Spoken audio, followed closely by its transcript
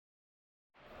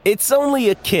It's only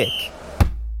a kick,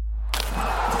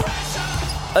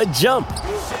 a jump,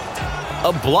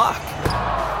 a block.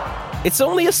 It's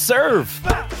only a serve.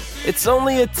 It's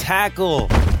only a tackle,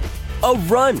 a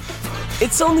run.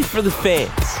 It's only for the fans.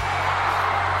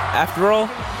 After all,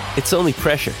 it's only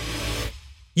pressure.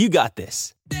 You got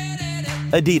this.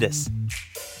 Adidas.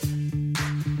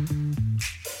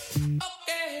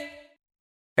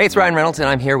 Hey, it's Ryan Reynolds, and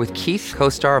I'm here with Keith,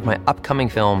 co-star of my upcoming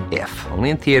film, If, only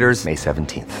in theaters May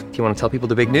 17th. Do you want to tell people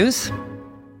the big news?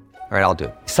 All right, I'll do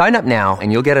it. Sign up now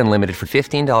and you'll get unlimited for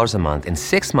 $15 a month and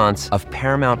 6 months of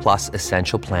Paramount Plus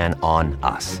Essential Plan on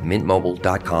us.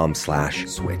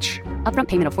 MintMobile.com/switch. Upfront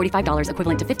payment of $45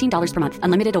 equivalent to $15 per month.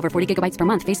 Unlimited over 40 gigabytes per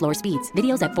month. Face lower speeds.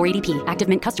 Videos at 480p. Active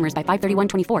Mint customers by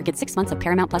 531.24 get 6 months of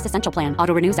Paramount Plus Essential Plan.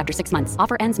 Auto renews after 6 months.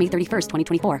 Offer ends May 31st,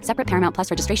 2024. Separate Paramount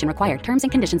Plus registration required. Terms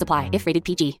and conditions apply if rated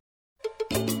PG.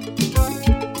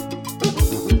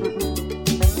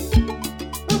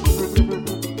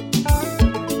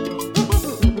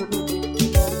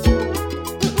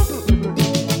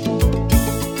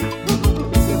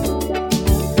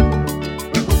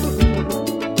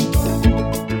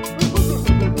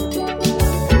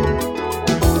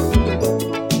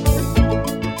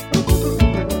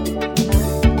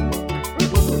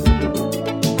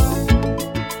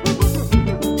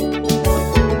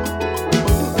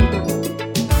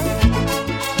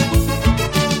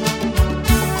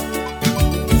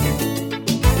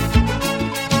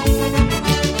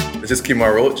 This is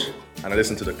Kimar Roach, and I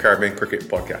listen to the Caribbean Cricket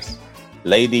Podcast.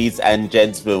 Ladies and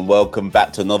gentlemen, welcome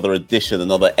back to another edition,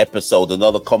 another episode,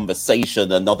 another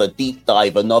conversation, another deep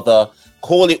dive, another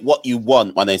call it what you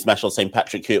want. My name is Mashal St.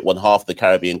 Patrick here at one half of the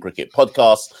Caribbean Cricket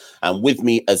Podcast, and with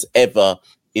me as ever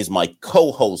is my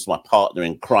co-host, my partner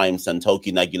in crime,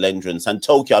 Santoki Nagulendran.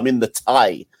 Santoki, I'm in the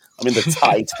tie. I'm in the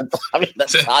tie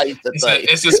today.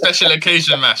 It's a special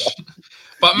occasion, Mash.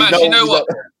 But Mash, you know what?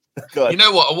 You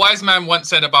know what? A wise man once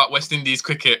said about West Indies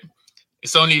cricket,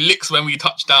 it's only licks when we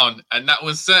touch down. And that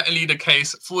was certainly the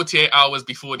case 48 hours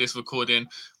before this recording.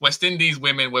 West Indies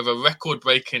women with a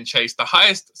record-breaking chase, the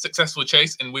highest successful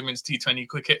chase in women's T20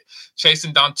 cricket,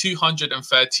 chasing down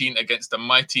 213 against the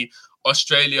mighty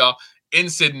Australia in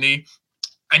Sydney.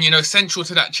 And, you know, central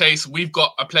to that chase, we've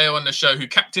got a player on the show who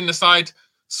captained the side,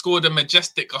 scored a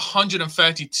majestic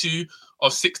 132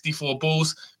 of 64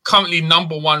 balls, currently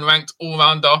number one ranked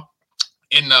all-rounder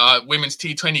in women's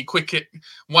T20 cricket,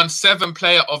 won 7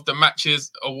 player of the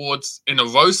matches awards in a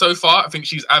row so far. I think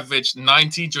she's averaged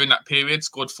 90 during that period,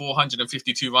 scored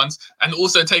 452 runs, and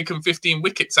also taken 15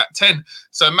 wickets at 10.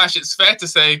 So, Mash, it's fair to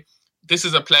say this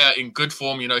is a player in good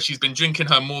form. You know, she's been drinking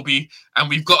her Morbi, and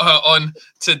we've got her on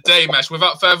today, Mash.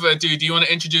 Without further ado, do you want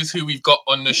to introduce who we've got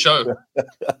on the show?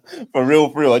 For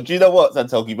real. And do you know what,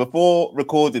 Santoki? Before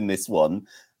recording this one,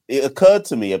 it occurred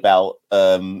to me about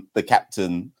the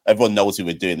captain. Everyone knows who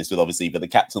we're doing this with, obviously, but the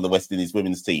captain of the West Indies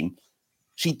women's team,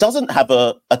 she doesn't have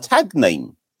a tag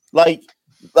name. Like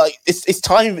it's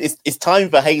time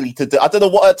for Hayley to do. I don't know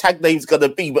what her tag name's gonna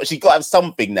be, but she's got to have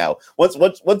something now. Once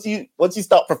you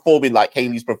start performing like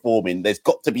Hayley's performing, there's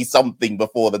got to be something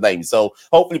before the name. So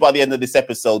hopefully by the end of this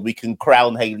episode, we can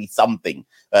crown Hayley something.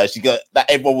 She got that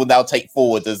everyone will now take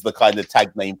forward as the kind of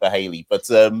tag name for Hayley. But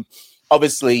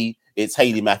obviously, it's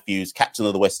Hayley Matthews, captain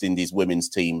of the West Indies women's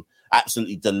team.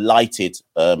 Absolutely delighted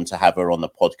to have her on the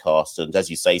podcast. And as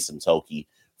you say, Santoki,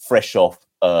 fresh off,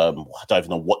 I don't even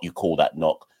know what you call that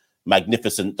knock.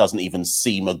 Magnificent doesn't even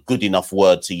seem a good enough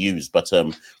word to use, but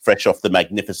fresh off the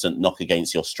magnificent knock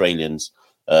against the Australians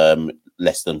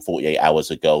less than 48 hours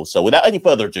ago. So without any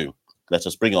further ado, let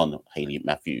us bring on Hayley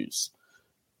Matthews.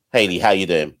 Hayley, how you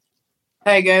doing?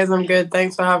 Hey guys, I'm good.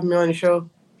 Thanks for having me on the show.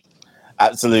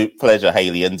 Absolute pleasure,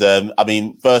 Hayley. And I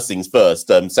mean, first things first,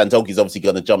 Santoki's obviously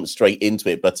going to jump straight into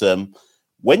it. But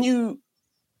when you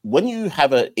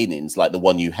have an innings like the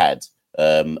one you had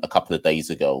a couple of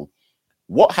days ago,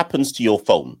 what happens to your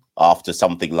phone after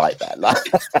something like that? Like,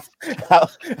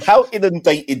 how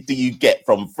inundated do you get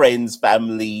from friends,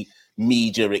 family,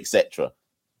 media, etc.?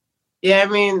 Yeah, I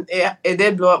mean, it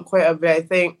did blow up quite a bit. I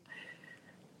think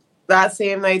that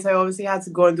same night, I obviously had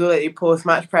to go and do like a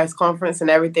post-match press conference and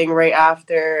everything right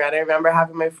after. And I remember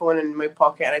having my phone in my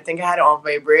pocket, and I think I had it on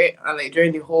vibrate. And like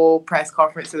during the whole press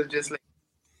conference, it was just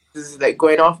like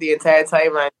going off the entire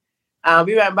time. And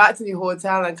we went back to the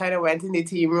hotel and kind of went in the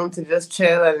team room to just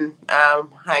chill and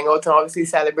hang out and obviously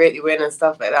celebrate the win and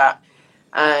stuff like that.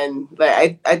 And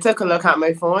like I took a look at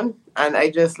my phone and I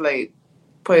just like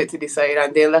put it to the side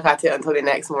and didn't look at it until the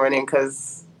next morning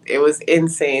because it was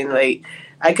insane. Like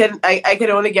I could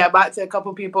only get back to a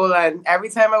couple people, and every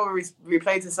time I would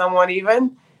reply to someone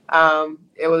even,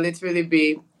 it will literally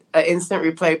be an instant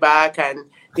reply back, and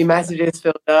the messages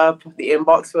filled up, the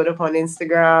inbox filled up on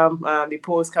Instagram, the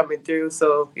posts coming through.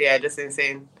 So yeah, just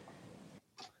insane.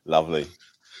 Lovely.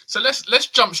 So let's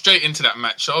jump straight into that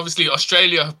match. So obviously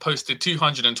Australia have posted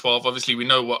 212. Obviously we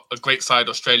know what a great side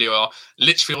Australia are.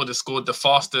 Litchfield has scored the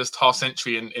fastest half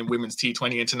century in women's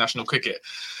T20 international cricket.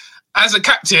 As a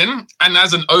captain and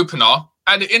as an opener,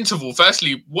 at the interval,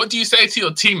 firstly, what do you say to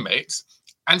your teammates?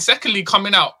 And secondly,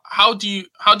 coming out, how do you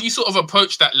sort of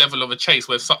approach that level of a chase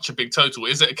with such a big total?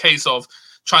 Is it a case of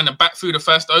trying to bat through the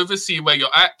first over, see where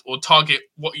you're at, or target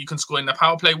what you can score in the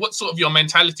power play? What's sort of your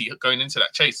mentality going into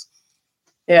that chase?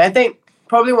 Yeah, I think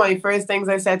probably one of the first things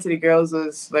I said to the girls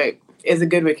was, like, is a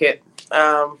good wicket.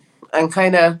 And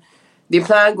kind of the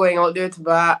plan going out there to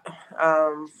bat,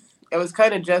 it was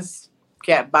kind of just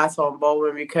get bats on ball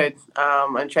when we could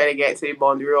and try to get to the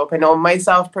boundary rope. I know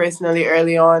myself personally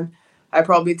early on, I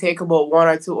probably take about 1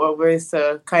 or 2 overs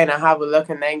to kind of have a look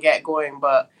and then get going.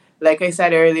 But like I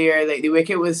said earlier, like the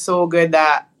wicket was so good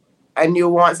that I knew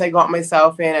once I got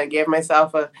myself in, I gave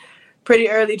myself a pretty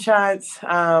early chance.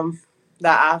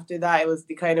 That after that, it was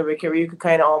the kind of wicket where you could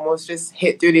kind of almost just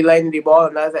hit through the line of the ball,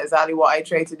 and that's exactly what I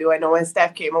tried to do. I know when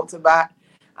Steph came out to bat,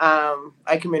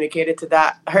 I communicated to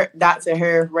that to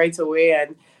her right away,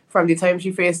 and from the time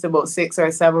she faced about 6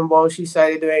 or 7 balls, she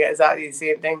started doing exactly the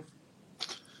same thing.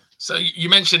 So you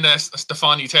mentioned there's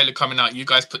Stefani Taylor coming out. You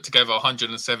guys put together a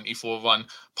 174-run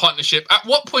partnership. At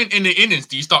what point in the innings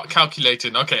do you start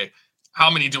calculating, okay,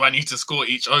 how many do I need to score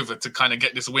each over to kind of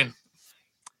get this win?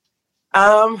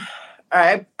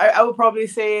 I would probably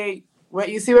say when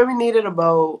we needed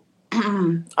about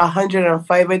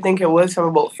 105, I think it was, from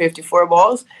about 54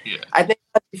 balls. Yeah. I think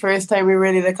that's the first time we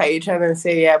really look at each other and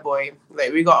say, yeah, boy,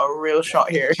 like we got a real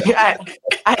shot here.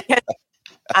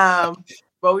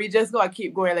 But we just got to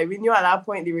keep going. Like we knew at that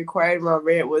point the required run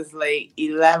rate was like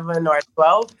 11 or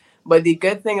 12. But the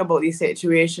good thing about the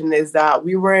situation is that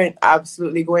we weren't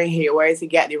absolutely going haywire to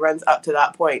get the runs up to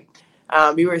that point.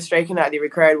 We were striking at the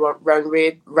required run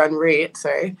rate.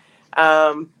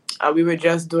 And we were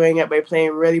just doing it by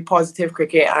playing really positive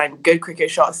cricket and good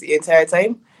cricket shots the entire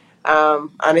time.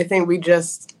 And I think we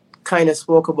just kind of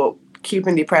spoke about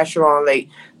keeping the pressure on, like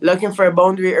looking for a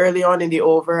boundary early on in the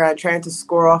over and trying to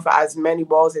score off as many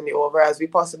balls in the over as we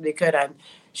possibly could. And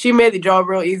she made the job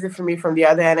real easy for me from the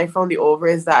other end. I found the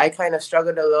overs that I kind of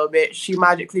struggled a little bit. She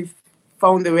magically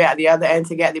found the way at the other end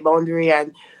to get the boundary,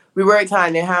 and we worked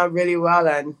hand in hand really well.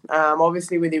 And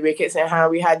obviously with the wickets in hand,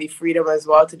 we had the freedom as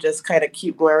well to just kind of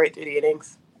keep going right through the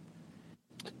innings.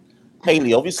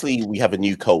 Hayley, obviously we have a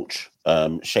new coach,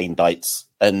 Shane Dites,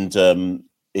 and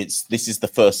this is the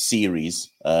first series.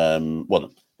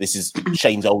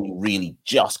 Shane's only really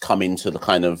just come into the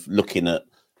kind of looking at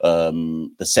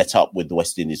the setup with the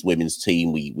West Indies women's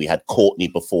team. We had Courtney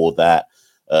before that.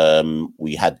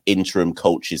 We had interim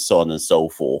coaches, so on and so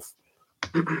forth.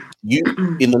 You,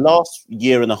 in the last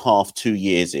year and a half, 2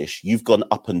 years-ish, you've gone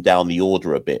up and down the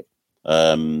order a bit.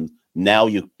 Now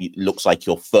it looks like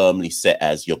you're firmly set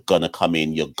as you're going to come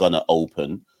in, you're going to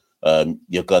open, and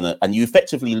you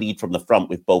effectively lead from the front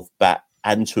with both bat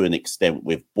and to an extent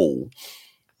with ball.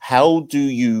 How do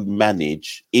you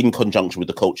manage, in conjunction with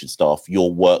the coaching staff,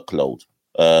 your workload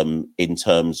in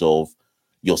terms of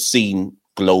you're seen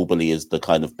globally as the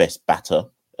kind of best batter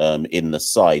in the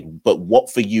side, but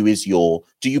what for you is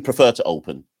do you prefer to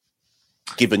open,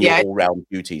 given your all-round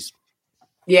duties?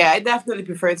 Yeah, I definitely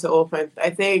prefer to open.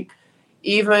 I think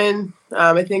even,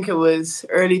 I think it was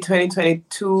early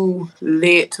 2022,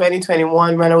 late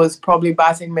 2021, when I was probably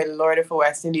batting middle order for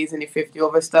West Indies in the 50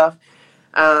 over stuff.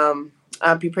 I'm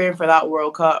preparing for that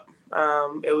World Cup.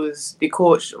 It was the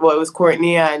coach, it was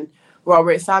Courtney and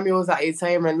Robert Samuels at the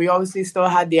time, and we obviously still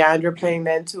had Deandra playing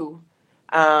then too.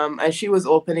 And she was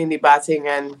opening the batting,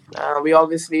 and we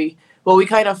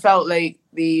kind of felt like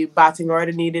the batting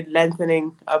order needed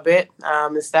lengthening a bit,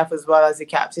 and Steph as well as the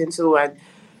captain too. And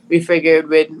we figured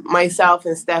with myself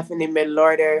and Steph in the middle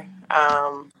order,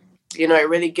 it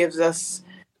really gives us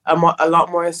a lot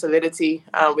more solidity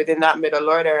within that middle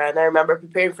order. And I remember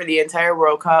preparing for the entire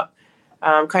World Cup,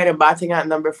 kind of batting at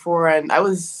number 4, and I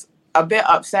was a bit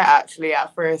upset actually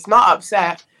at first. Not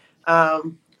upset,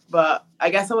 but I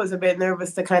guess I was a bit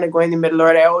nervous to kind of go in the middle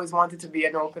order. I always wanted to be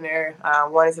an opener,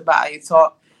 wanted to bat at the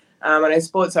top. And I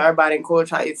spoke to our batting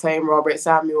coach at the time, Robert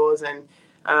Samuels, and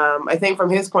I think from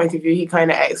his point of view, he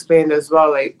kind of explained as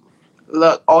well, like,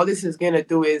 look, all this is going to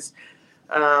do is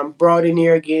broaden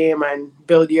your game and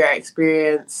build your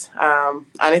experience. And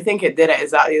I think it did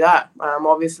exactly that.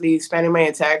 Obviously, spending my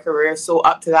entire career so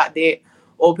up to that date,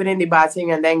 opening the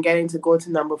batting and then getting to go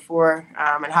to number 4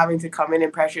 and having to come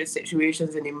in pressured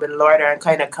situations in the middle order and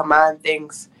kind of command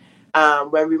things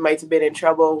when we might have been in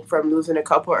trouble from losing a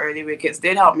couple early wickets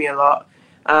did help me a lot.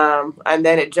 And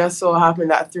then it just so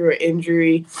happened that through an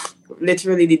injury,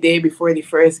 literally the day before the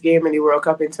first game in the World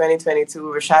Cup in 2022,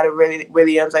 Rashada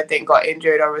Williams, I think, got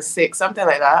injured or was sick, something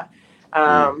like that.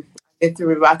 It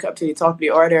threw me back up to the top of the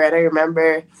order. And I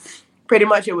remember pretty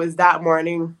much it was that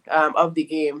morning of the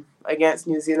game against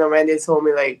New Zealand when they told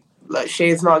me, like, look,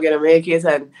 Shane's not going to make it.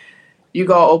 And you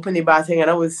got to open the batting. And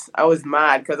I was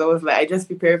mad because I was like, I just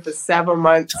prepared for 7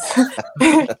 months.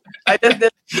 I just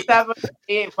did 7,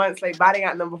 8 months, like, batting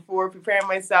at number 4, preparing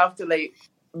myself to, like,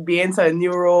 be into a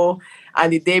new role.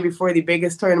 And the day before the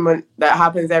biggest tournament that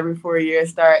happens every 4 years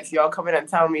starts, y'all come in and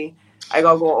tell me I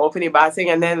got to go open the batting.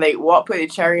 And then, like, what put the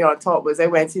cherry on top was I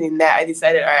went to the net. I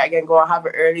decided, all right, I can go and have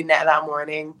an early net that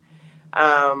morning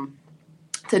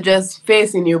to just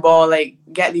face the new ball, like,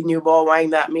 get the new ball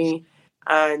winged at me.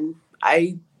 And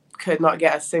I could not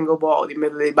get a single ball out the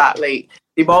middle of the bat. Like,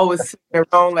 the ball was swinging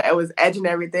around, like, I was edging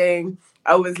everything.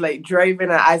 I was, like, driving,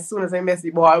 and as soon as I missed the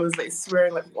ball, I was, like,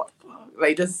 swearing, like, what the fuck?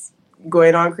 Like, just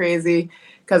going on crazy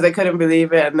because I couldn't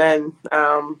believe it. And then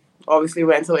obviously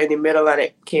went until in the middle, and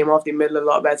it came off the middle a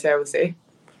lot better, I would say.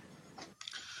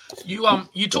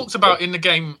 You talked about in the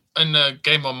game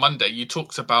on Monday, you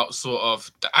talked about sort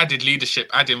of the added leadership,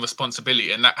 adding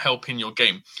responsibility, and that helping your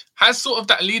game. Has sort of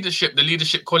that leadership, the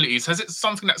leadership qualities, has it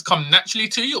something that's come naturally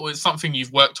to you, or is it something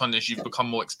you've worked on as you've become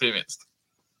more experienced?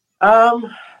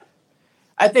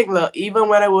 I think, look, even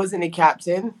when I wasn't a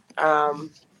captain,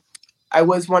 I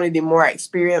was one of the more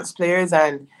experienced players,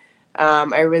 and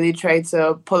I really tried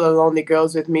to pull along the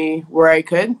girls with me where I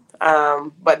could.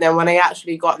 But then when I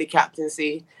actually got the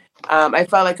captaincy, I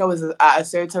felt like I was at a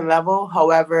certain level.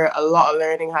 However, a lot of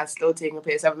learning has still taken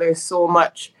place. I've learned so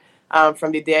much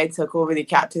from the day I took over the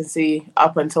captaincy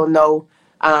up until now,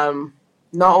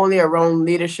 not only around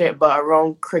leadership, but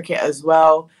around cricket as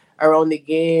well, around the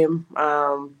game,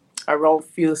 around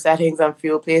field settings and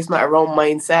field placement, around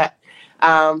mindset.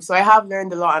 So I have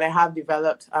learned a lot, and I have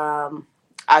developed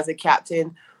as a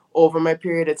captain over my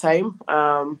period of time.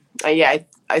 And yeah,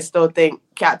 I still think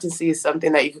captaincy is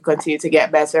something that you can continue to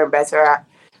get better and better at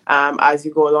as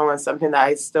you go along, and something that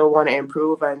I still want to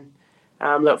improve and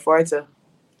look forward to.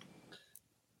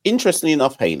 Interestingly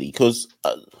enough, Hayley, because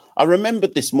I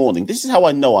remembered this morning, this is how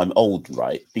I know I'm old,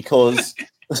 right? Because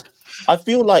I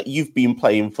feel like you've been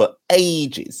playing for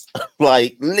ages,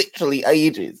 like literally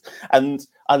ages. And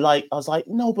I was like,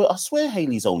 no, but I swear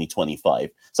Hayley's only 25.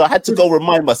 So I had to go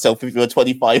remind myself if you were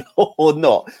 25 or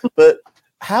not. But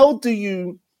how do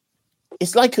you,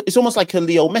 it's almost like a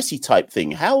Leo Messi type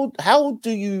thing. How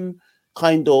do you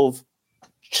kind of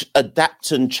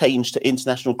adapt and change to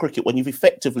international cricket when you've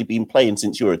effectively been playing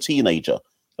since you were a teenager?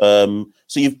 So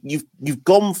you've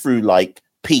gone through like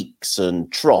peaks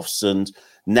and troughs, and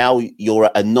now you're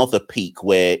at another peak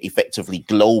where effectively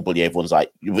globally everyone's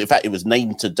like, in fact, it was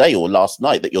named today or last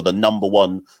night that you're the number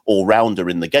 1 all-rounder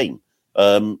in the game.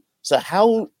 So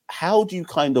how do you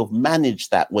kind of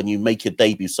manage that when you make your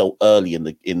debut so early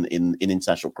in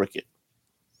international cricket?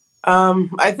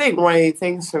 I think one of the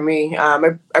things for me,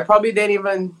 I probably didn't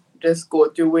even just go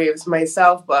through waves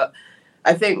myself, but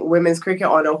I think women's cricket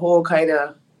on a whole kind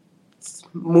of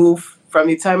move from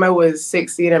the time I was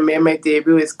 16 and made my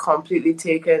debut is completely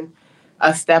taken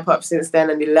a step up since then,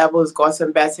 and the levels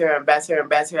gotten better and better and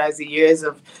better as the years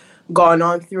have gone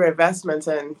on through investment.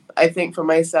 And I think for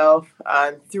myself,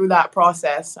 through that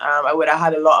process, I would have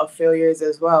had a lot of failures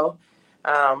as well.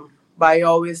 But I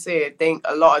always say, I think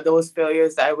a lot of those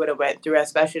failures that I would have went through,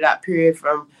 especially that period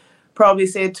from probably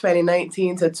say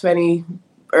 2019 to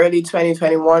early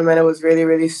 2021 when I was really,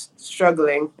 really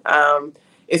struggling,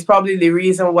 it's probably the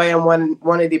reason why I'm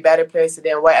one of the better players today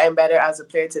and why I'm better as a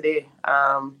player today.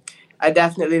 I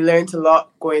definitely learned a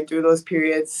lot going through those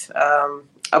periods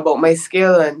about my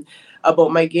skill and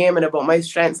about my game and about my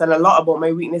strengths and a lot about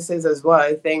my weaknesses as well.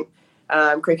 I think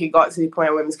women's cricket got to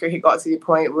the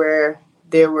point where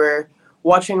they were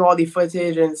watching all the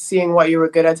footage and seeing what you were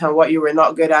good at and what you were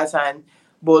not good at, and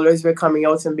bowlers were coming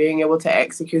out and being able to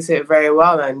execute it very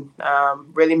well, and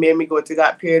really made me go through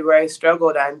that period where I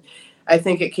struggled. And I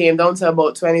think it came down to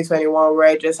about 2021 where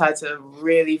I just had to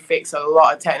really fix a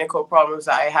lot of technical problems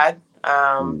that I had.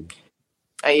 And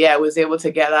yeah, I was able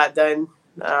to get that done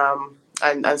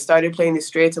and started playing the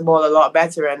straighter ball a lot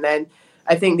better. And then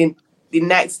I think the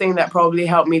next thing that probably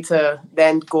helped me to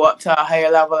then go up to a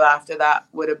higher level after that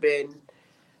would have been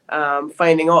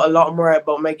finding out a lot more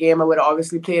about my game. I would have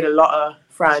obviously played a lot of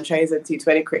franchise and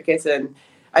T20 cricket. And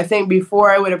I think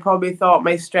before I would have probably thought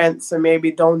my strengths are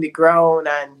maybe down the ground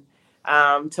and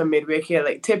to mid-wicket,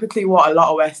 like typically what a lot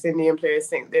of West Indian players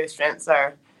think their strengths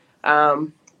are.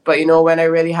 But, when I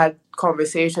really had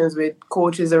conversations with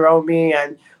coaches around me,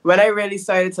 and when I really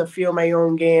started to feel my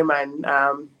own game and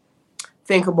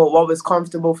think about what was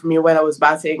comfortable for me when I was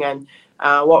batting and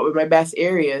what were my best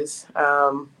areas,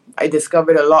 I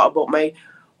discovered a lot about my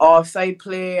offside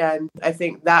play, and I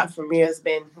think that for me has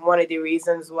been one of the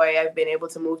reasons why I've been able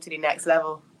to move to the next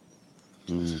level.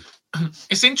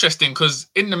 It's interesting because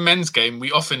in the men's game,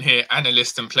 we often hear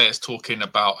analysts and players talking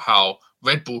about how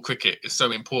red ball cricket is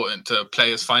so important to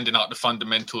players finding out the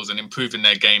fundamentals and improving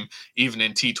their game, even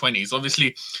in T20s.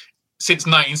 Obviously, since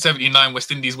 1979,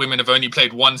 West Indies women have only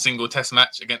played one single test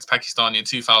match against Pakistan in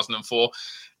 2004.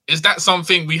 Is that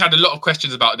something, we had a lot of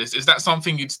questions about this, is that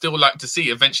something you'd still like to see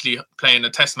eventually playing a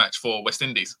test match for West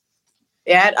Indies?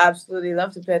 Yeah, I'd absolutely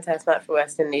love to play a test match for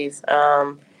West Indies.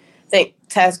 I think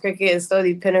test cricket is still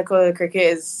the pinnacle of cricket.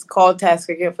 It's called test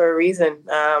cricket for a reason.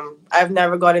 I've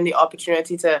never gotten the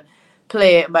opportunity to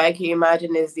play it, but I can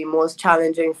imagine it's the most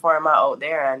challenging format out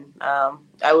there, and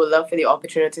I would love for the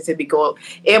opportunity to be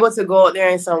able to go out there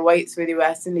in some whites with the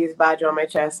West Indies badge on my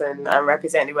chest and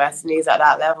represent the West Indies at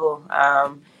that level.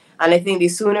 And I think the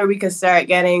sooner we can start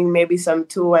getting maybe some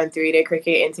 2 and 3 day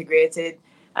cricket integrated,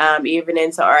 even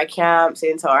into our camps,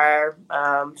 into our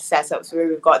setups where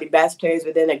we've got the best players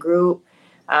within a group,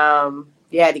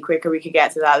 the quicker we could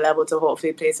get to that level to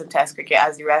hopefully play some test cricket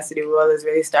as the rest of the world has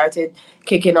really started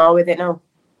kicking on with it now.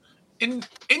 In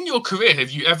your career,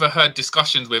 have you ever heard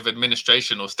discussions with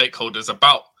administration or stakeholders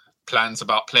about plans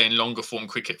about playing longer form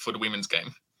cricket for the women's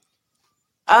game?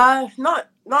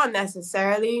 Not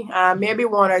necessarily. Maybe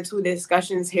 1 or 2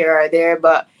 discussions here or there,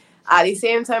 but at the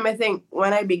same time, I think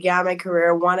when I began my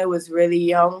career, 1, I was really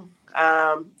young,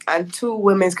 and 2,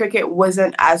 women's cricket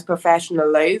wasn't as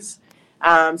professionalized.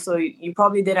 So you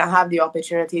probably didn't have the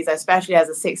opportunities, especially as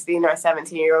a 16 or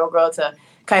 17-year-old girl, to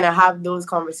kind of have those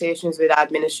conversations with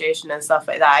administration and stuff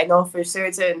like that. I know for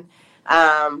certain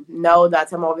now that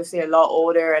I'm obviously a lot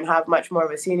older and have much more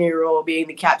of a senior role being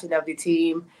the captain of the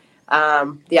team,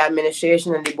 the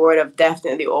administration and the board have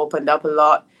definitely opened up a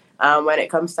lot when it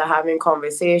comes to having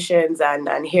conversations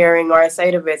and hearing our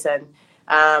side of it. And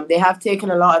they have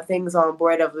taken a lot of things on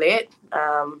board of late.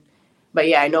 But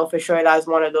yeah, I know for sure that's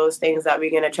one of those things that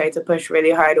we're going to try to push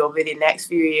really hard over the next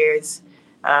few years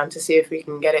to see if we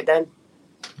can get it done.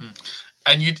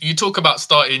 And you talk about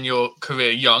starting your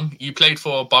career young. You played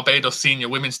for Barbados senior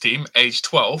women's team, age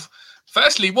 12.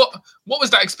 Firstly, what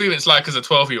was that experience like as a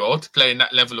 12-year-old playing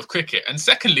that level of cricket? And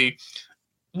secondly,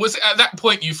 was it at that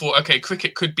point you thought, okay,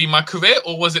 cricket could be my career,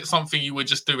 or was it something you were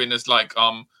just doing as like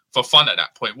for fun at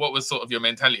that point? What was sort of your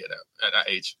mentality at that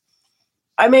age?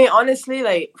 I mean, honestly,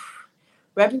 like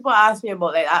when people ask me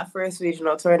about like that first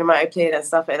regional tournament I played and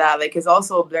stuff like that, like it's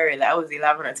also blurry. Like I was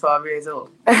 11 or 12 years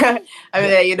old. I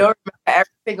mean, like, you don't remember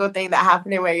every single thing that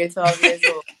happened when you're 12 years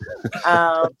old.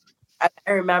 I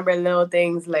remember little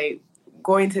things like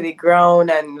going to the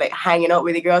ground and like hanging out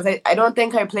with the girls. I don't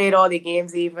think I played all the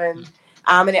games even.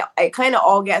 And it kind of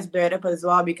all gets blurred up as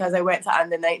well because I went to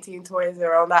under 19 tours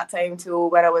around that time too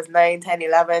when I was 9, 10,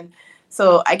 11.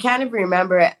 So I can't even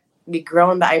remember the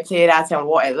ground that I played at and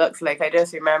what it looks like. I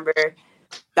just remember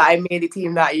that I made the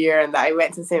team that year and that I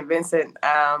went to St. Vincent.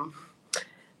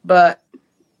 But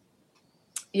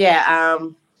yeah,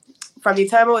 from the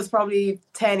time I was probably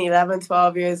 10, 11,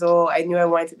 12 years old, I knew I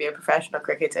wanted to be a professional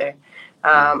cricketer.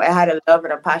 I had a love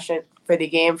and a passion for the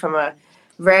game from a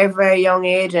very, very young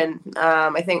age. And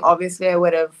I think obviously I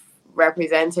would have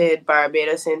represented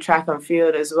Barbados in track and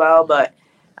field as well. But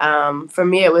for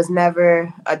me, it was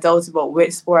never a doubt about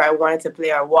which sport I wanted to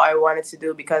play or what I wanted to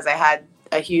do because I had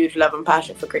a huge love and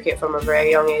passion for cricket from a very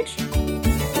young age.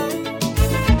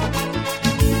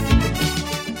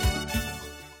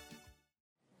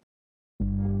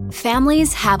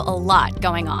 Families have a lot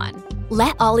going on.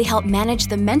 Let Ollie help manage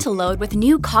the mental load with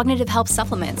new cognitive help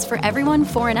supplements for everyone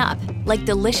 4 and up, like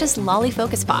delicious Lolly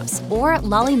Focus Pops or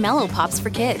Lolly Mellow Pops for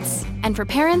kids. And for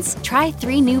parents, try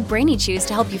 3 new Brainy Chews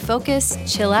to help you focus,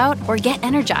 chill out, or get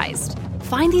energized.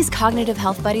 Find these cognitive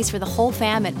health buddies for the whole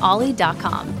fam at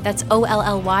ollie.com. That's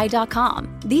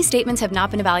OLLY.com. These statements have not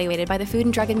been evaluated by the Food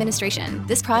and Drug Administration.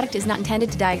 This product is not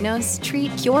intended to diagnose,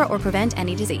 treat, cure, or prevent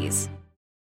any disease.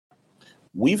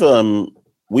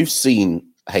 We've seen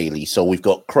Hayley. So we've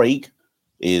got Craig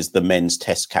is the men's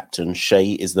test captain.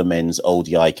 Shay is the men's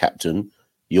ODI captain.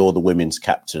 You're the women's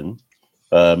captain.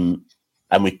 And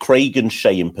with Craig and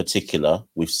Shay in particular,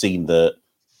 we've seen the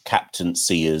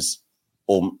captaincy as,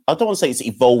 or I don't want to say it's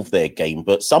evolved their game,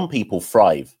 but some people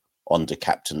thrive under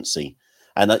captaincy.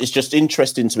 And it's just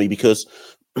interesting to me because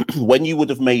when you would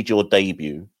have made your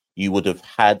debut, you would have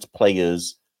had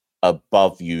players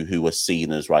above you who were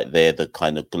seen as they're the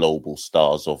kind of global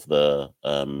stars of the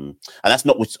and that's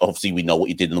not which obviously we know what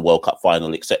you did in the World Cup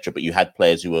final, etc. But you had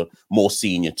players who were more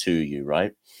senior to you,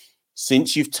 right?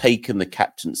 Since you've taken the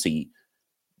captaincy,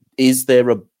 is there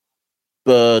a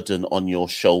burden on your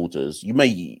shoulders? You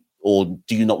may, or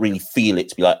do you not really feel it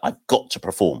to be like, I've got to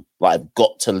perform, I've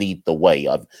got to lead the way,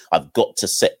 I've got to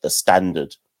set the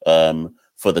standard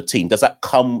for the team? Does that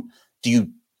come? Do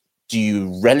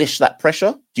you relish that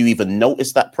pressure? Do you even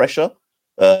notice that pressure?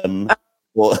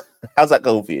 Well, how's that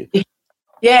go for you?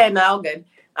 Yeah, no, good.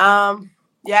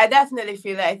 Yeah, I definitely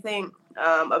feel it. I think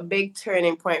a big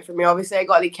turning point for me. Obviously, I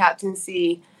got the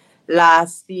captaincy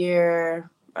last year.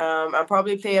 I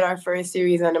probably played our first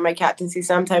series under my captaincy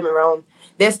sometime around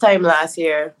this time last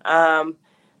year. And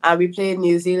we played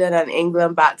New Zealand and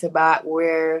England back to back,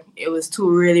 where it was two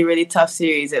really, really tough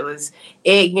series. It was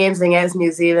 8 games against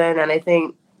New Zealand, and I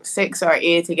think 6 or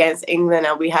 8 against England,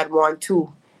 and we had won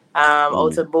 2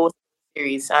 out of both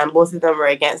series, and both of them were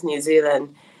against New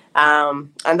Zealand.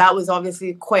 And that was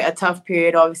obviously quite a tough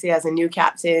period, obviously, as a new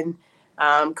captain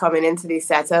coming into the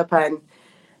setup. And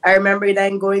I remember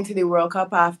then going to the World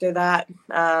Cup after that,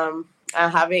 and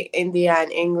having India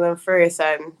and England first,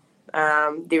 and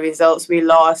the results we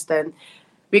lost. And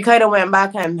we kind of went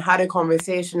back and had a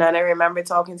conversation, and I remember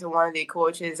talking to one of the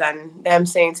coaches and them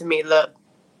saying to me, look,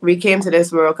 we came to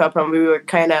this World Cup and we were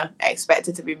kind of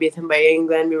expected to be beaten by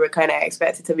England. We were kind of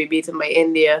expected to be beaten by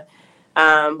India.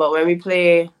 But when we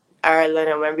play Ireland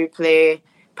and when we play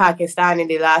Pakistan in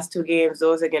the last 2 games,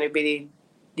 those are going to be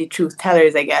the truth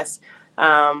tellers, I guess,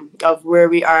 of where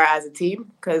we are as a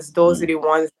team, because those are the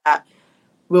ones that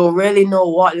will really know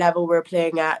what level we're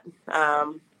playing at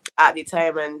the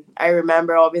time. And I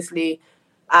remember, obviously,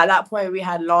 at that point, we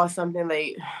had lost something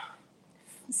like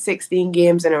 16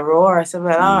 games in a row or something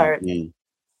like that,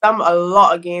 or a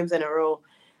lot of games in a row.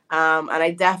 And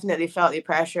I definitely felt the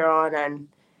pressure on, and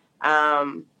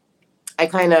I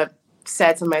kind of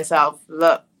said to myself,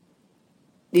 look,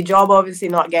 the job obviously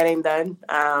not getting done.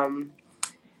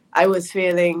 I was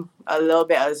feeling a little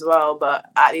bit as well, but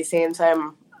at the same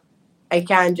time, I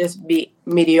can't just be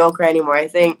mediocre anymore. I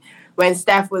think when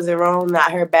Steph was around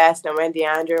at her best and when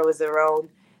DeAndre was around,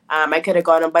 I could have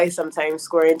gone on by sometimes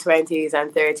scoring 20s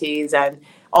and 30s, and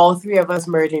all 3 of us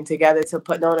merging together to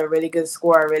put down a really good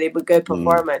score, a really good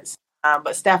performance.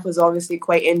 But Steph was obviously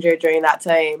quite injured during that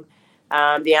time.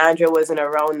 DeAndre wasn't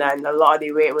around, and a lot of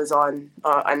the weight was on,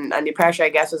 and the pressure, I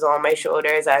guess, was on my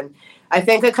shoulders. And I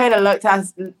think I kind of looked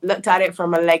at it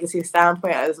from a legacy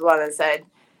standpoint as well, and said,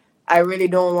 I really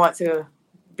don't want to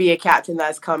be a captain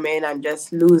that's come in and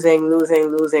just losing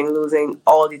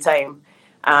all the time.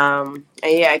 And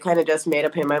yeah, I kind of just made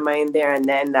up in my mind there and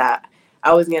then that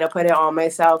I was going to put it on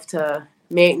myself to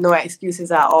make no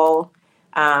excuses at all,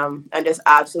 and just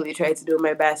absolutely try to do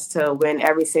my best to win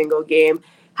every single game.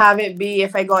 Have it be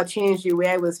if I got changed the way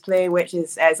I was playing, which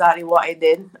is exactly what I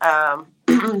did.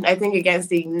 I think against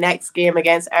the next game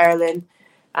against Ireland,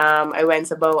 I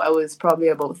was probably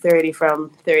about 30 from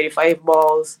 35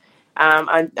 balls.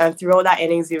 And throughout that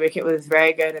innings, the wicket was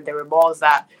very good, and there were balls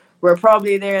that were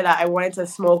probably there that I wanted to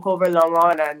smoke over long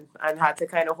on, and had to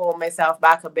kind of hold myself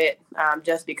back a bit,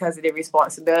 just because of the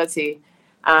responsibility.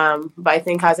 But I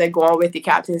think as I go on with the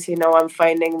captaincy, I'm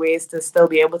finding ways to still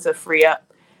be able to free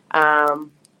up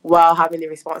while having the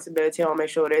responsibility on my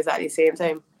shoulders at the same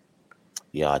time.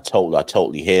 Yeah, I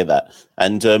totally hear that.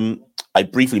 And I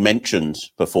briefly mentioned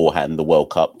beforehand the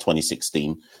World Cup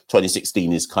 2016.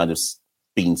 2016 is kind of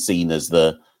been seen as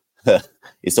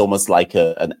it's almost like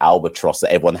an albatross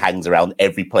that everyone hangs around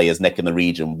every player's neck in the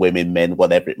region, women, men,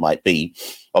 whatever it might be.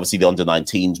 Obviously, the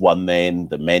under-19s won then,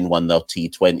 the men won the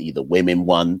T20, the women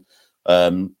won.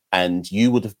 And you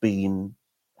would have been,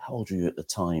 how old were you at the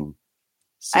time?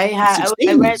 I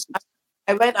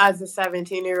went as a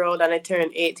 17-year-old and I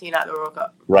turned 18 at the World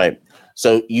Cup. Right.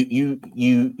 So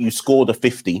you scored a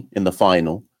 50 in the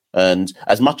final. And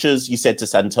as much as you said to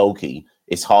Santoki,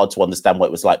 it's hard to understand what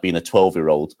it was like being a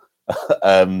 12-year-old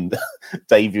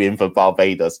debuting for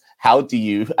Barbados. How do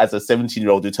you, as a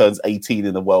 17-year-old who turns 18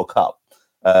 in the World Cup,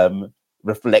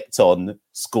 reflect on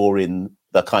scoring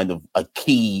the kind of a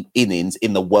key innings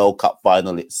in the World Cup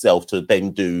final itself to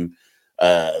then do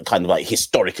kind of like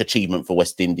historic achievement for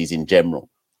West Indies in general?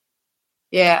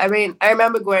 Yeah, I mean, I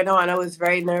remember going on, I was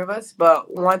very nervous,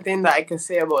 but one thing that I can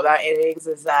say about that innings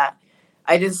is that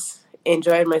I just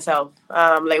enjoyed myself.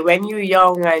 Like when you're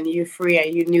young and you're free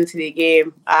and you're new to the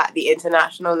game at the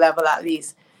international level, at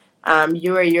least,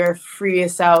 you're your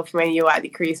freest self when you're at the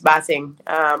crease batting,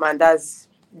 and that's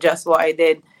just what I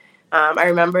did. I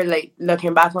remember like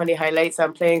looking back on the highlights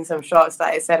and playing some shots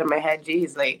that I said in my head,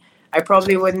 geez, like I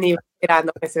probably wouldn't even get that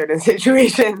in certain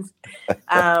situations.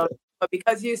 But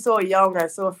because you're so young and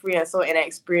so free and so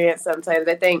inexperienced, sometimes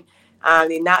I think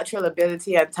the natural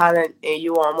ability and talent in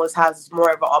you almost has more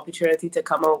of an opportunity to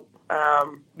come out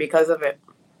because of it.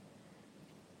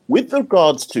 With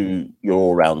regards to your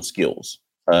all-round skills,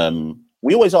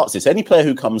 we always ask this, any player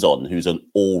who comes on who's an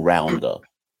all-rounder,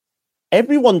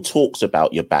 everyone talks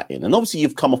about your batting. And obviously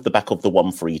you've come off the back of the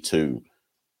 1-3-2.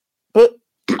 But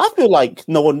I feel like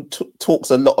no one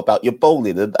talks a lot about your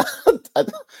bowling. And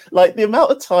like the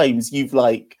amount of times you've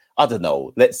like, I don't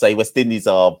know, let's say West Indies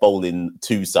are bowling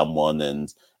to someone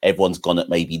and everyone's gone at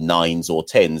maybe 9s or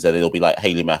 10s and it'll be like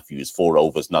Hayley Matthews, 4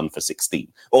 overs, none for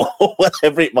 16 or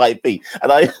whatever it might be.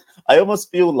 And I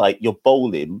almost feel like your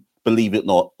bowling, believe it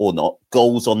or not,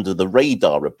 goes under the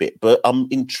radar a bit. But I'm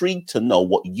intrigued to know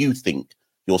what you think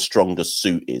your strongest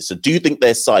suit is. So do you think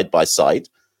they're side by side?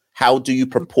 How do you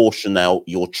proportion out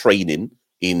your training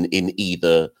in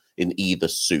either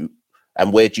suit?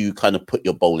 And where do you kind of put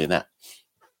your bowling at?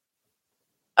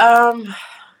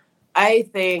 I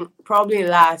think probably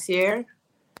last year,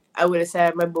 I would have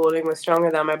said my bowling was stronger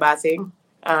than my batting.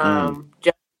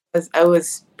 Just because I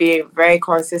was being very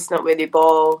consistent with the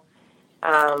ball,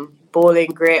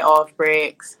 bowling great off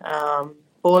breaks,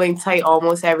 bowling tight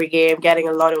almost every game, getting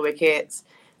a lot of wickets,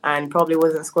 and probably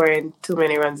wasn't scoring too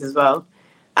many runs as well.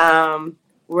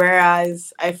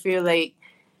 Whereas I feel like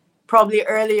probably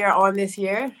earlier on this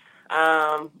year,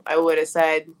 I would have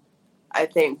said I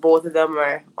think both of them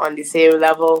were on the same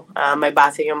level. My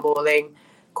batting and bowling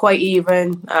quite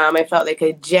even. I felt like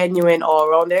a genuine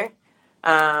all-rounder.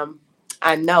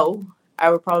 And now I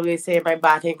would probably say my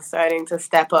batting starting to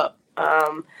step up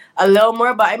a little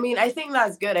more. But I mean, I think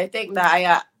that's good. I think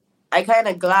that I kind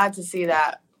of glad to see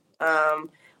that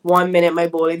 1 minute my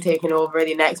bowling taking over,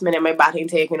 the next minute my batting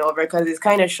taking over, because it's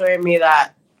kind of showing me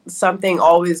that something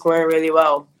always going really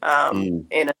well.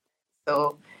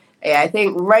 So yeah, I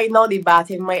think right now the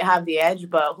batting might have the edge,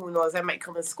 but who knows? I might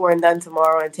come and score and done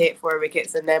tomorrow and take 4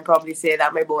 wickets and then probably say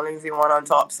that my bowling's the one on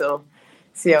top. So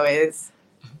see how it is.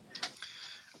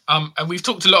 And we've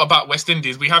talked a lot about West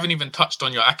Indies. We haven't even touched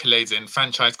on your accolades in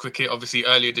franchise cricket. Obviously,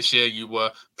 earlier this year, you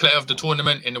were player of the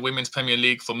tournament in the Women's Premier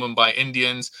League for Mumbai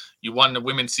Indians. You won the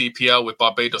Women's CPL with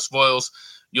Barbados Royals.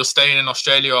 You're staying in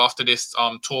Australia after this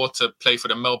tour to play for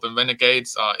the Melbourne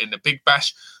Renegades in the Big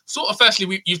Bash. Sort of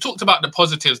firstly, you've talked about the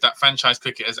positives that franchise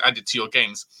cricket has added to your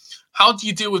games. How do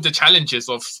you deal with the challenges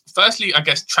of, firstly, I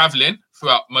guess, travelling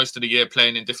throughout most of the year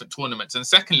playing in different tournaments? And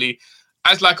secondly,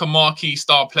 as like a marquee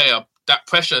star player, that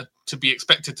pressure to be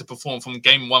expected to perform from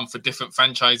game one for different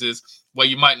franchises where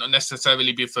you might not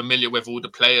necessarily be familiar with all the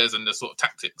players and the sort of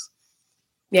tactics?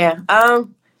 Yeah,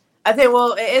 I think,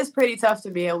 well, it is pretty tough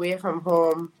to be away from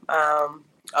home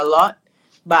a lot.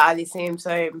 But at the same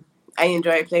time, I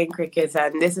enjoy playing cricket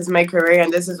and this is my career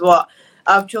and this is what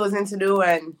I've chosen to do.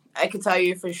 And I can tell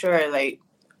you for sure, like,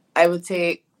 I would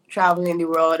take traveling the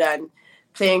world and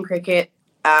playing cricket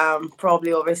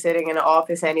probably over sitting in an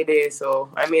office any day. So,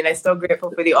 I mean, I'm still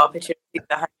grateful for the opportunity,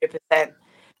 100%.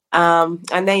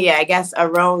 And then, yeah, I guess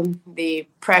around the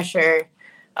pressure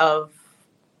of,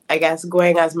 I guess,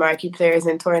 going as marquee players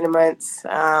in tournaments,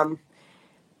 I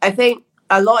think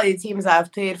a lot of the teams that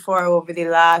I've played for over the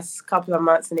last couple of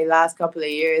months and the last couple of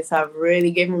years have really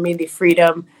given me the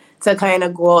freedom to kind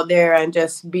of go out there and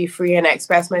just be free and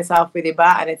express myself with the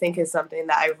bat. And I think it's something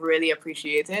that I've really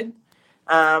appreciated.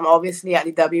 Obviously, at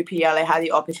the WPL, I had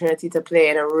the opportunity to play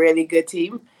in a really good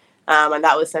team. And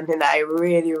that was something that I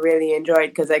really, really enjoyed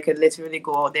because I could literally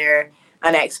go out there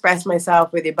and express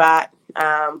myself with the bat.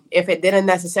 If it didn't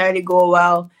necessarily go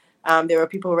well, there were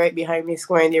people right behind me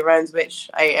scoring the runs, which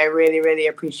I really, really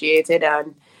appreciated.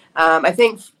 And I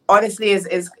think, honestly,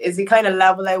 is the kind of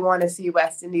level I want to see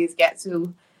West Indies get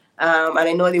to. And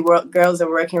I know the girls are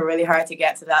working really hard to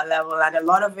get to that level. And a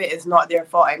lot of it is not their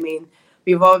fault. I mean,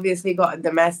 we've obviously got a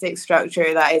domestic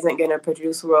structure that isn't going to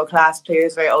produce world-class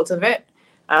players right out of it.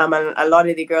 And a lot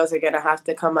of the girls are going to have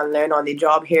to come and learn on the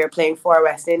job here playing for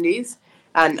West Indies.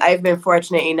 And I've been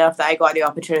fortunate enough that I got the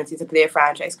opportunity to play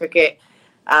franchise cricket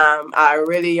at a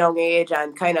really young age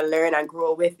and kind of learn and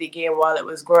grow with the game while it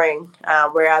was growing.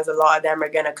 Whereas a lot of them are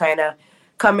going to kind of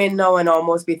come in now and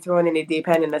almost be thrown in the deep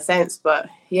end in a sense. But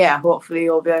yeah, hopefully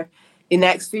over the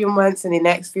next few months and the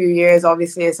next few years,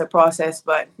 obviously it's a process.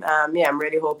 But yeah, I'm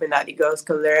really hoping that the girls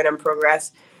can learn and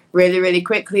progress really, really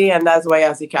quickly. And that's why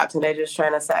as the captain, I'm just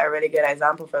trying to set a really good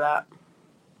example for that.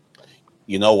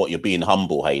 You know what? You're being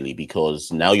humble, Hayley,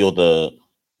 because now you're the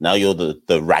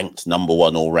ranked number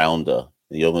one all-rounder.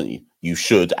 You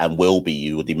should and will be,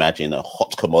 you would imagine, a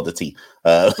hot commodity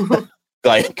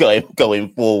going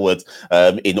forward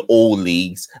in all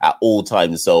leagues at all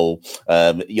times. So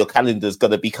your calendar's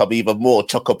going to become even more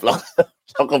chock-a-block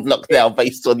now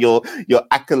based on your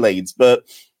accolades. But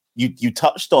you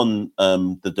touched on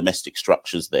the domestic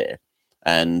structures there,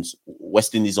 and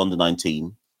West Indies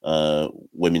under-19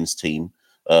 women's team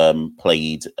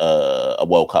played a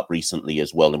World Cup recently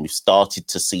as well, and we've started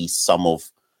to see some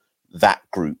of that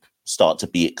group start to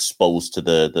be exposed to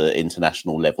the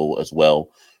international level as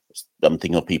well. I'm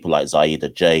thinking of people like Zaida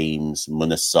James,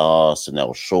 Munasar,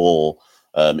 Sunil Shaw,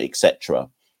 etc.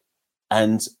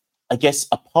 And I guess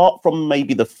apart from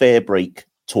maybe the Fair Break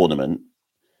tournament,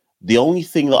 the only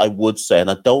thing that I would say, and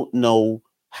I don't know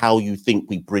how you think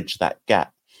we bridge that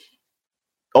gap.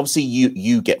 Obviously,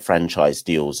 you get franchise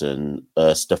deals, and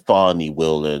Stefani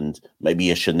will, and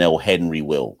maybe a Chanel Henry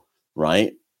will,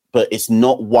 right? But it's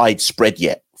not widespread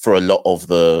yet for a lot of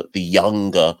the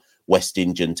younger West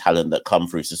Indian talent that come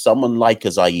through. So someone like a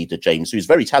Zaida James, who's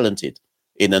very talented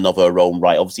in and of her own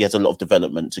right, obviously has a lot of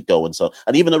development to go, and so,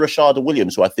 and even a Rashada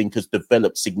Williams, who I think has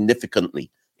developed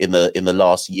significantly in the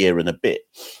last year and a bit.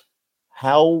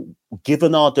 How,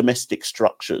 given our domestic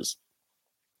structures,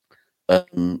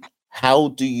 how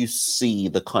do you see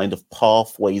the kind of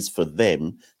pathways for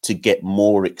them to get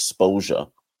more exposure?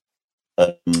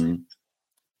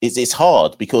 It's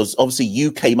hard because obviously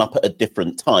you came up at a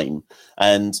different time,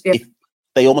 and if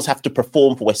they almost have to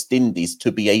perform for West Indies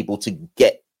to be able to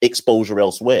get exposure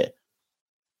elsewhere.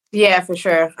 Yeah, for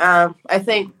sure. I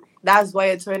think that's why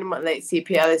a tournament like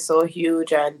CPL is so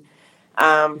huge, and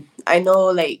I know,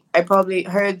 like, I probably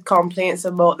heard complaints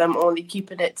about them only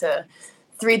keeping it to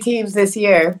 3 teams this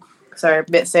year. Sorry, a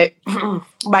bit sick.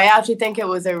 But I actually think it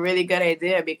was a really good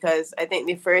idea, because I think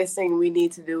the first thing we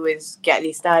need to do is get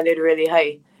the standard really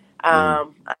high.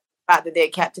 The fact that they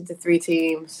kept it to 3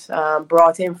 teams,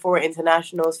 brought in 4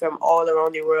 internationals from all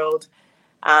around the world,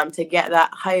 to get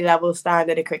that high level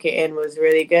standard of cricket in was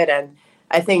really good. And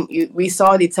I think we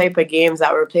saw the type of games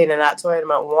that were playing in that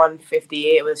tournament.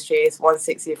 158 was chased,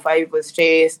 165 was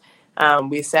chased.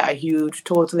 We set a huge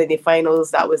total in the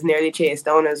finals that was nearly chased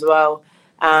down as well.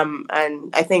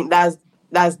 And I think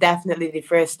that's definitely the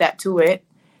first step to it.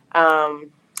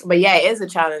 But yeah, it is a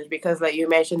challenge because, like you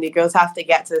mentioned, the girls have to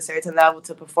get to a certain level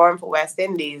to perform for West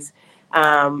Indies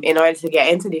in order to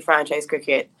get into the franchise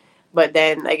cricket. But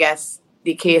then I guess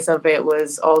the case of it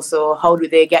was also, how do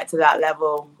they get to that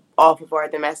level off of our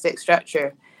domestic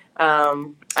structure?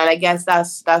 And I guess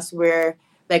that's where,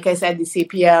 like I said, the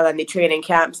CPL and the training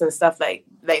camps and stuff like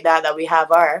that we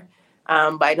have are.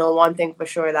 But I know one thing for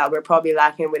sure that we're probably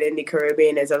lacking within the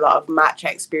Caribbean is a lot of match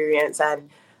experience and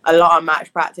a lot of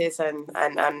match practice,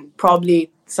 and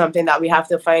probably something that we have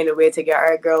to find a way to get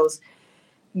our girls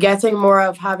getting more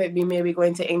of, have it be maybe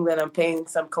going to England and playing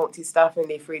some county stuff in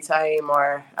their free time,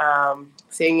 or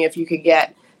seeing if you could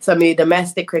get some of the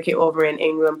domestic cricket over in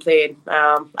England played.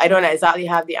 I don't exactly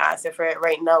have the answer for it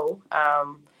right now,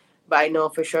 but I know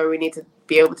for sure we need to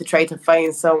be able to try to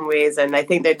find some ways, and I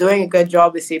think they're doing a good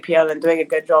job with CPL and doing a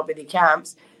good job with the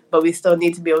camps, but we still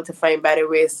need to be able to find better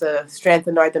ways to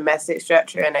strengthen our domestic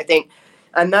structure. And I think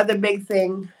another big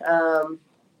thing,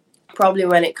 probably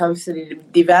when it comes to the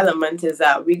development, is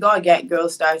that we got to get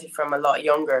girls started from a lot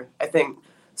younger. I think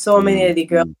so many of the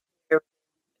girls in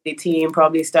the team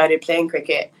probably started playing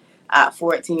cricket at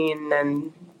 14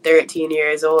 and 13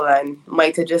 years old, and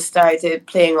might have just started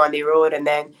playing on the road and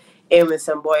then in with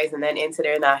some boys and then into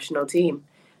their national team.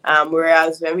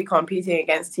 Whereas when we're competing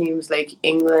against teams like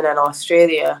England and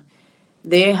Australia,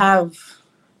 they have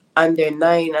under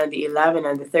 9, under 11,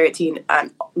 under 13,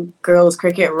 and girls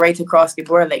cricket right across the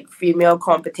board, like female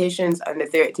competitions under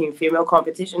 13, female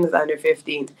competitions under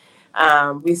 15.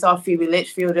 We saw Phoebe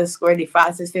Litchfield just score the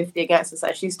fastest 50 against us,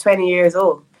 and she's 20 years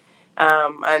old.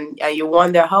 And you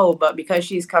wonder how, but because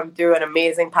she's come through an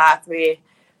amazing pathway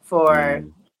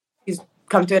she's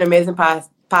come through an amazing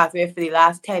pathway for the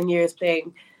last 10 years,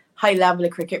 playing high level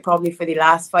of cricket probably for the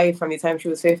last 5 from the time she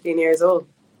was 15 years old.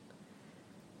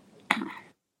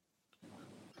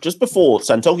 Just before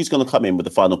Santoki's going to come in with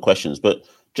the final questions, but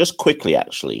just quickly,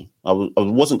 actually, I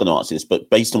wasn't going to answer this, but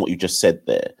based on what you just said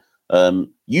there,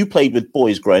 you played with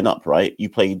boys growing up, right? You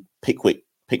played Pickwick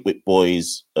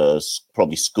boys,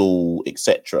 probably school,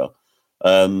 etc.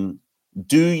 Do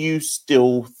you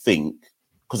still think,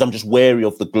 because I'm just wary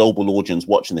of the global audience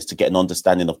watching this to get an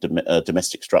understanding of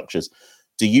domestic structures,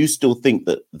 do you still think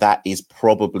that is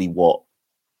probably what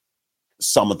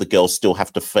some of the girls still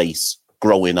have to face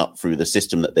growing up through the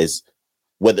system, that there's,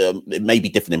 whether it may be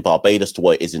different in Barbados to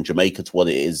what it is in Jamaica to what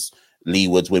it is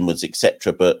Leewards, Windwards,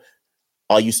 etc. But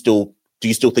do you still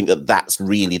think that that's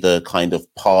really the kind of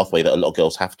pathway that a lot of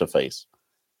girls have to face?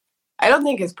 I don't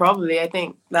think it's probably. I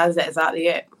think that's exactly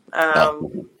it.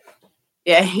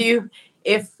 Yeah,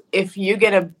 if you're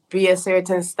gonna be a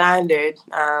certain standard,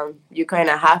 you kind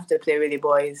of have to play with the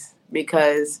boys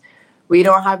because we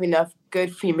don't have enough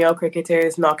good female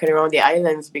cricketers knocking around the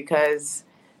islands because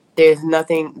there's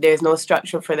no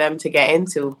structure for them to get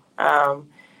into,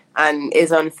 and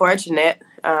it's unfortunate.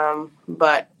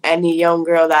 But any young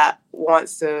girl that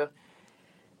wants to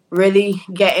really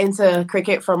get into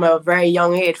cricket from a very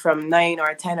young age, from 9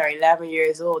 or 10 or 11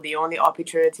 years old, the only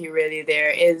opportunity really there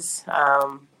is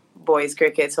boys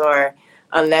cricket, or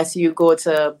unless you go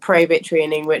to private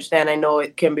training, which then I know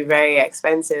it can be very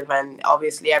expensive, and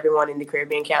obviously everyone in the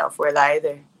Caribbean can't afford that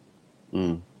either.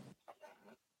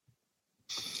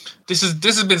 This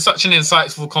has been such an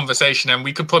insightful conversation, and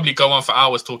we could probably go on for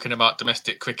hours talking about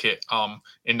domestic cricket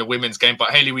in the women's game. But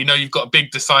Hayley, we know you've got a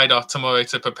big decider tomorrow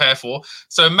to prepare for.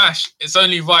 So Mash, it's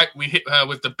only right we hit her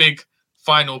with the big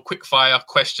final quickfire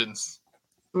questions.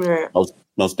 Yeah.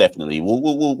 Most definitely.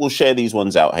 We'll share these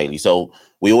ones out, Hayley. So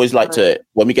we always like to,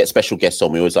 when we get special guests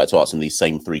on, we always like to ask them these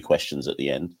same 3 questions at the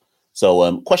end.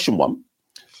 So question 1,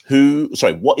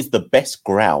 what is the best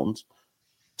ground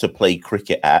to play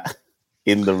cricket at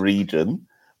in the region,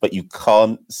 but you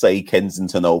can't say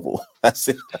Kensington Oval? That's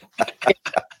it.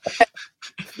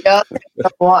 Yeah,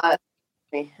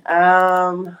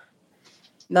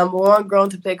 number 1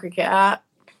 ground to play cricket at.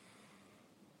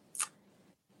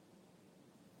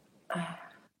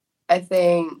 I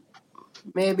think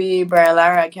maybe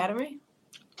Lara Academy.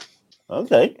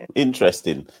 Okay,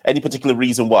 interesting. Any particular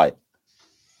reason why?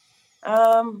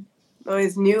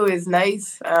 It's new, it's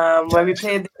nice. When we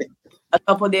played a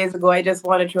couple of days ago, I just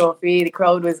won a trophy. The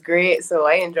crowd was great, so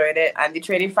I enjoyed it. And the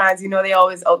training fans, they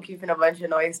always out keeping a bunch of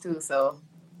noise too. So.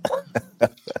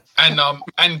 And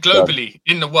globally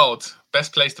in the world,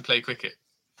 best place to play cricket.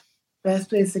 Best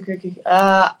place to cricket.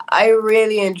 I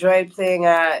really enjoyed playing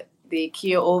at the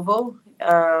Kia Oval.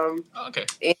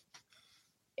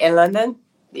 In London.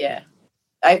 Yeah,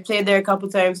 I played there a couple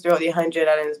times throughout the 100,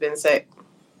 and it's been sick.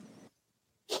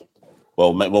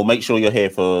 Well, we'll make sure you're here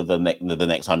for the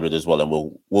next 100 as well, and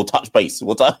we'll touch base.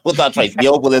 We'll touch base. The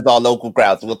Oval is our local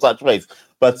crowd, so we'll touch base.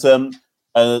 But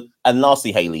and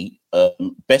lastly, Hayley,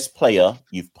 best player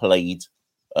you've played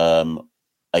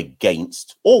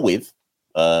against or with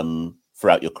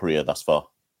throughout your career thus far?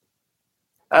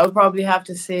 I would probably have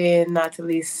to say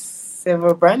Natalie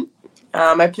Silverbrant.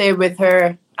 I played with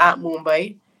her at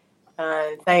Mumbai,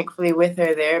 and thankfully with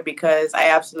her there because I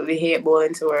absolutely hate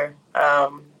bowling to her.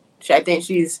 I think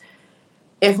she's,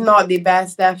 if not the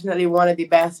best, definitely one of the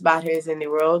best batters in the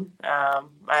world,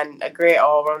 and a great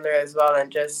all-rounder as well,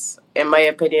 and just, in my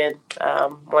opinion,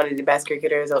 one of the best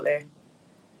cricketers out there.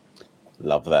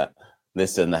 Love that.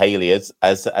 Listen, Hayley, as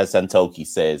Santoki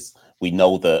says, we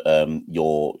know that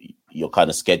your kind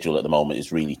of schedule at the moment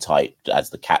is really tight as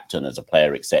the captain, as a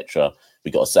player, etc. We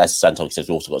got, as Santoki says,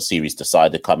 we also got a series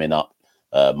decider coming up,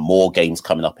 more games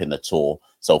coming up in the tour.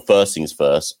 So first things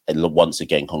first, and once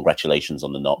again, congratulations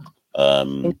on the knock,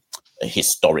 a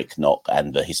historic knock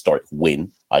and a historic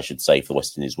win, I should say, for the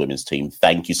West Indies women's team.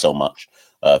 Thank you so much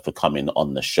for coming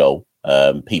on the show.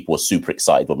 People were super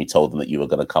excited when we told them that you were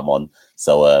going to come on.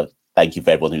 So thank you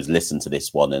for everyone who's listened to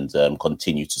this one, and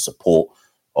continue to support,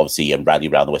 obviously, and rally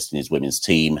around the West Indies women's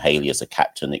team, Hayley as a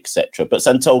captain, etc. But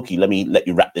Santoki, let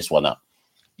you wrap this one up.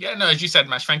 Yeah, no, as you said,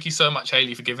 Mash, thank you so much,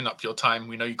 Hayley, for giving up your time.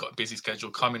 We know you've got a busy schedule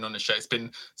coming on the show. It's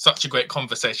been such a great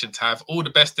conversation to have. All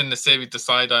the best in the series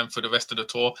decider and for the rest of the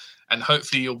tour. And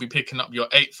hopefully you'll be picking up your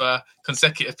 8th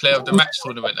consecutive player of the match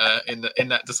tournament in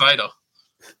that decider.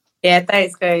 Yeah,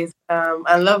 thanks, guys.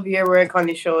 I love your work on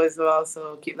the show as well,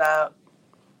 so keep that up.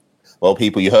 Well,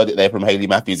 people, you heard it there from Hayley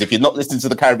Matthews. If you're not listening to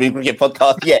the Caribbean Cricket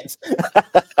Podcast yet,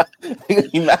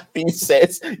 Hayley Matthews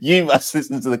says you must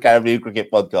listen to the Caribbean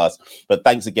Cricket Podcast. But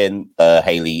thanks again,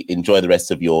 Hayley. Enjoy the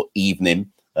rest of your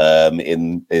evening. I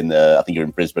think you're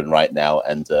in Brisbane right now,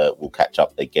 and we'll catch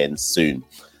up again soon.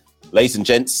 Ladies and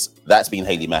gents, that's been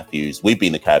Hayley Matthews. We've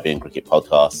been the Caribbean Cricket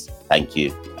Podcast. Thank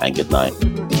you and good night.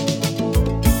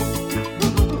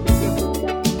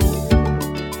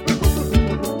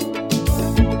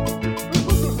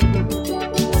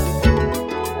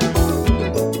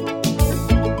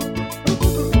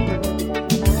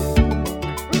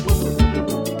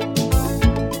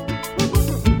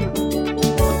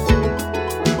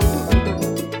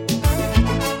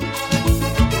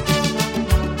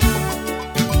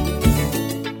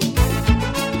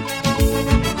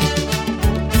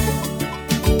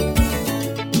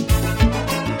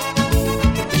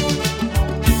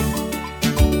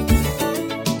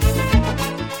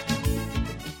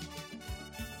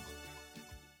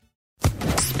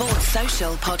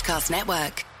 Official Podcast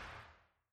Network.